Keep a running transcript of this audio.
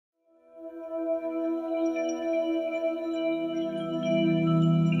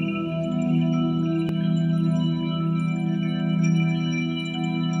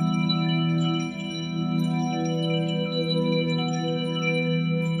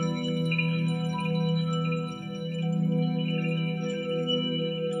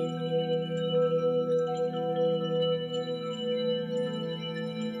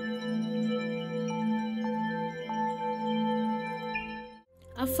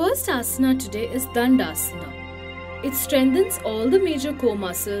first asana today is Dandasana. It strengthens all the major core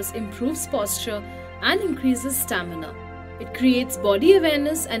muscles, improves posture, and increases stamina. It creates body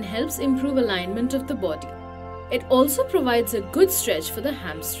awareness and helps improve alignment of the body. It also provides a good stretch for the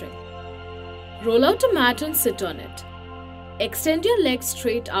hamstring. Roll out a mat and sit on it. Extend your legs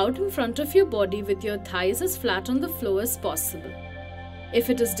straight out in front of your body with your thighs as flat on the floor as possible.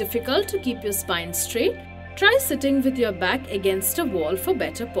 If it is difficult to keep your spine straight, try sitting with your back against a wall for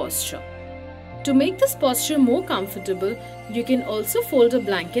better posture. To make this posture more comfortable, you can also fold a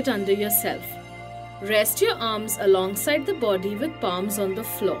blanket under yourself. Rest your arms alongside the body with palms on the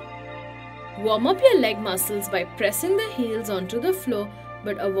floor. Warm up your leg muscles by pressing the heels onto the floor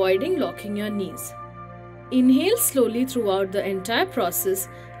but avoiding locking your knees. Inhale slowly throughout the entire process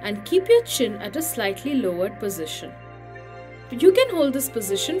and keep your chin at a slightly lowered position. You can hold this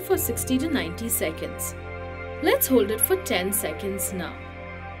position for 60 to 90 seconds. Let's hold it for 10 seconds now.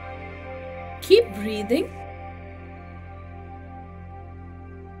 Keep breathing.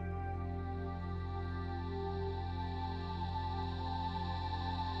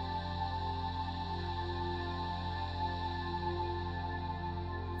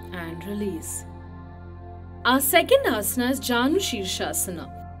 And release. Our second asana is Janu Shirshasana.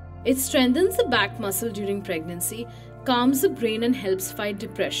 It strengthens the back muscle during pregnancy, calms the brain and helps fight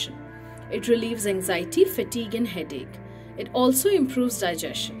depression. It relieves anxiety, fatigue and headache. It also improves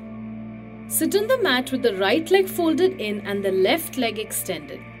digestion. Sit on the mat with the right leg folded in and the left leg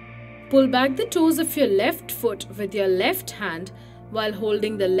extended. Pull back the toes of your left foot with your left hand while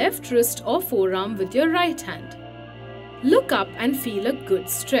holding the left wrist or forearm with your right hand. Look up and feel a good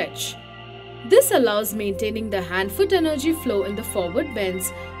stretch. This allows maintaining the hand-foot energy flow in the forward bends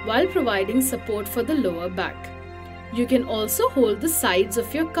while providing support for the lower back. You can also hold the sides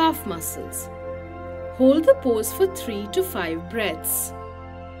of your calf muscles. Hold the pose for 3 to 5 breaths.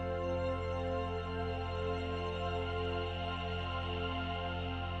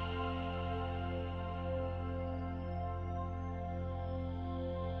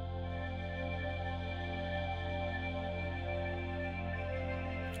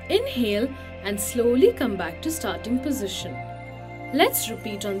 Inhale and slowly come back to starting position. Let's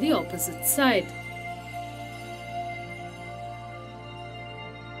repeat on the opposite side.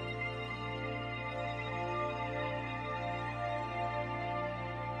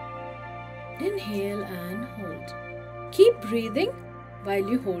 Inhale and hold. Keep breathing while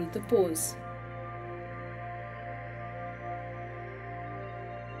you hold the pose.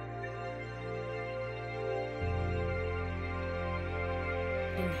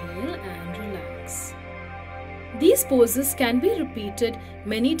 Inhale and relax. These poses can be repeated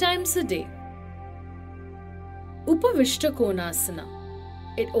many times a day. Upavishta Konasana.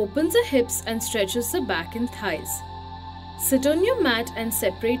 It opens the hips and stretches the back and thighs. Sit on your mat and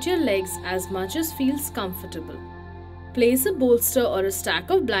separate your legs as much as feels comfortable. Place a bolster or a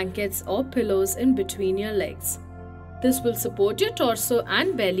stack of blankets or pillows in between your legs. This will support your torso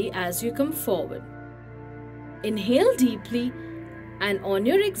and belly as you come forward. Inhale deeply and on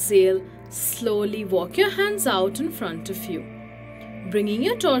your exhale, slowly walk your hands out in front of you, bringing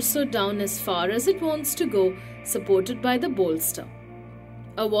your torso down as far as it wants to go, supported by the bolster.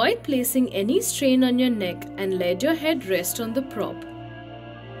 Avoid placing any strain on your neck and let your head rest on the prop.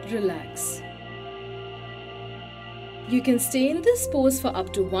 Relax. You can stay in this pose for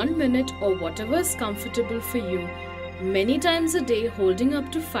up to 1 minute or whatever is comfortable for you, many times a day, holding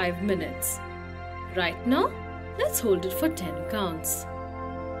up to 5 minutes. Right now, let's hold it for 10 counts.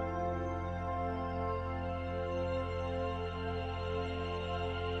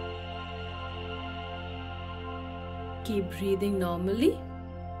 Keep breathing normally.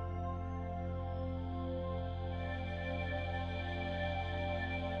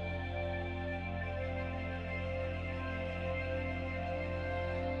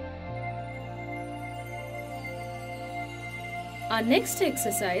 Our next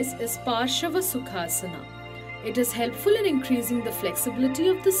exercise is Parshava Sukhasana. It is helpful in increasing the flexibility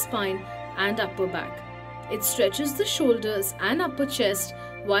of the spine and upper back. It stretches the shoulders and upper chest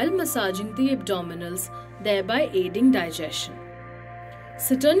while massaging the abdominals, thereby aiding digestion.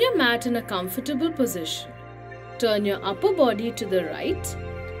 Sit on your mat in a comfortable position. Turn your upper body to the right.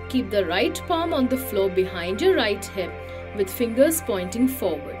 Keep the right palm on the floor behind your right hip with fingers pointing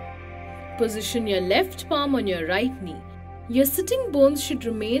forward. Position your left palm on your right knee. Your sitting bones should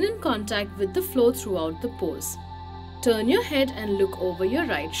remain in contact with the floor throughout the pose. Turn your head and look over your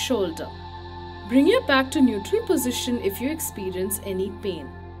right shoulder. Bring your back to neutral position if you experience any pain.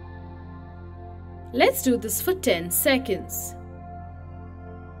 Let's do this for 10 seconds.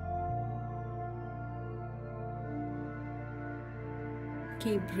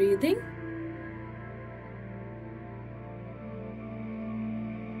 Keep breathing.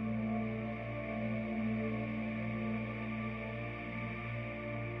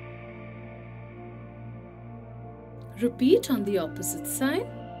 Repeat on the opposite side.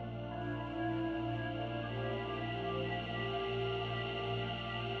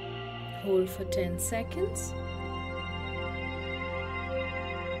 Hold for 10 seconds.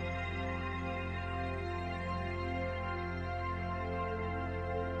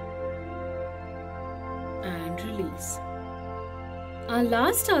 And release. Our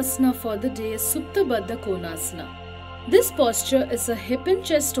last asana for the day is Supta Baddha Konasana. This posture is a hip and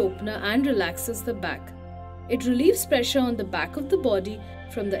chest opener and relaxes the back. It relieves pressure on the back of the body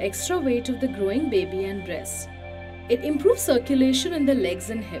from the extra weight of the growing baby and breast. It improves circulation in the legs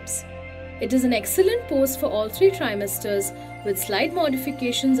and hips. It is an excellent pose for all 3 trimesters with slight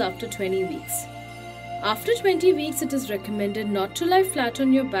modifications after 20 weeks. After 20 weeks, it is recommended not to lie flat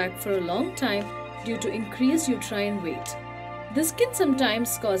on your back for a long time due to increased uterine weight. This can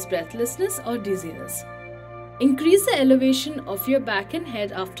sometimes cause breathlessness or dizziness. Increase the elevation of your back and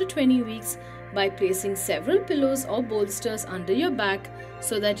head after 20 weeks by placing several pillows or bolsters under your back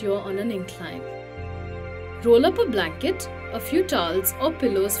so that you are on an incline. Roll up a blanket, a few towels or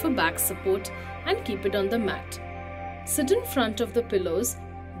pillows for back support and keep it on the mat. Sit in front of the pillows,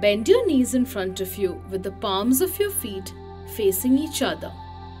 bend your knees in front of you with the palms of your feet facing each other.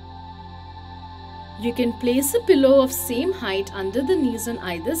 You can place a pillow of same height under the knees on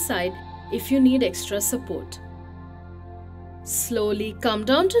either side if you need extra support. Slowly come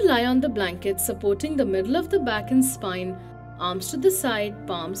down to lie on the blanket, supporting the middle of the back and spine, arms to the side,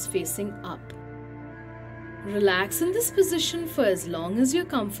 palms facing up. Relax in this position for as long as you're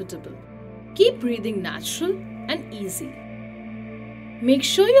comfortable. Keep breathing natural and easy. Make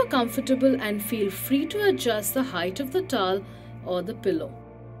sure you're comfortable and feel free to adjust the height of the towel or the pillow.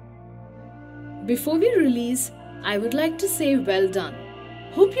 Before we release, I would like to say well done.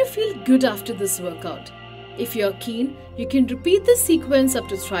 Hope you feel good after this workout. If you're keen, you can repeat this sequence up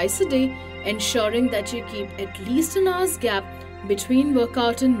to thrice a day, ensuring that you keep at least an hour's gap between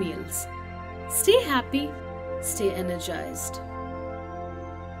workout and meals. Stay happy, stay energized.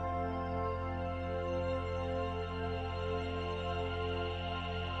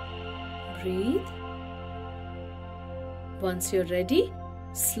 Breathe. Once you're ready,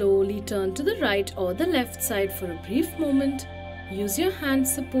 slowly turn to the right or the left side for a brief moment. Use your hand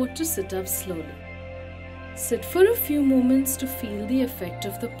support to sit up slowly. Sit for a few moments to feel the effect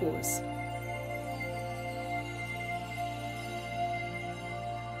of the pose.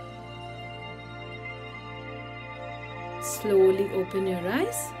 Slowly open your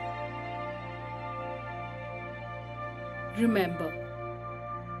eyes. Remember,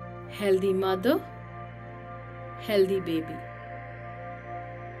 healthy mother, healthy baby.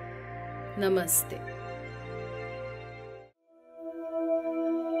 Namaste.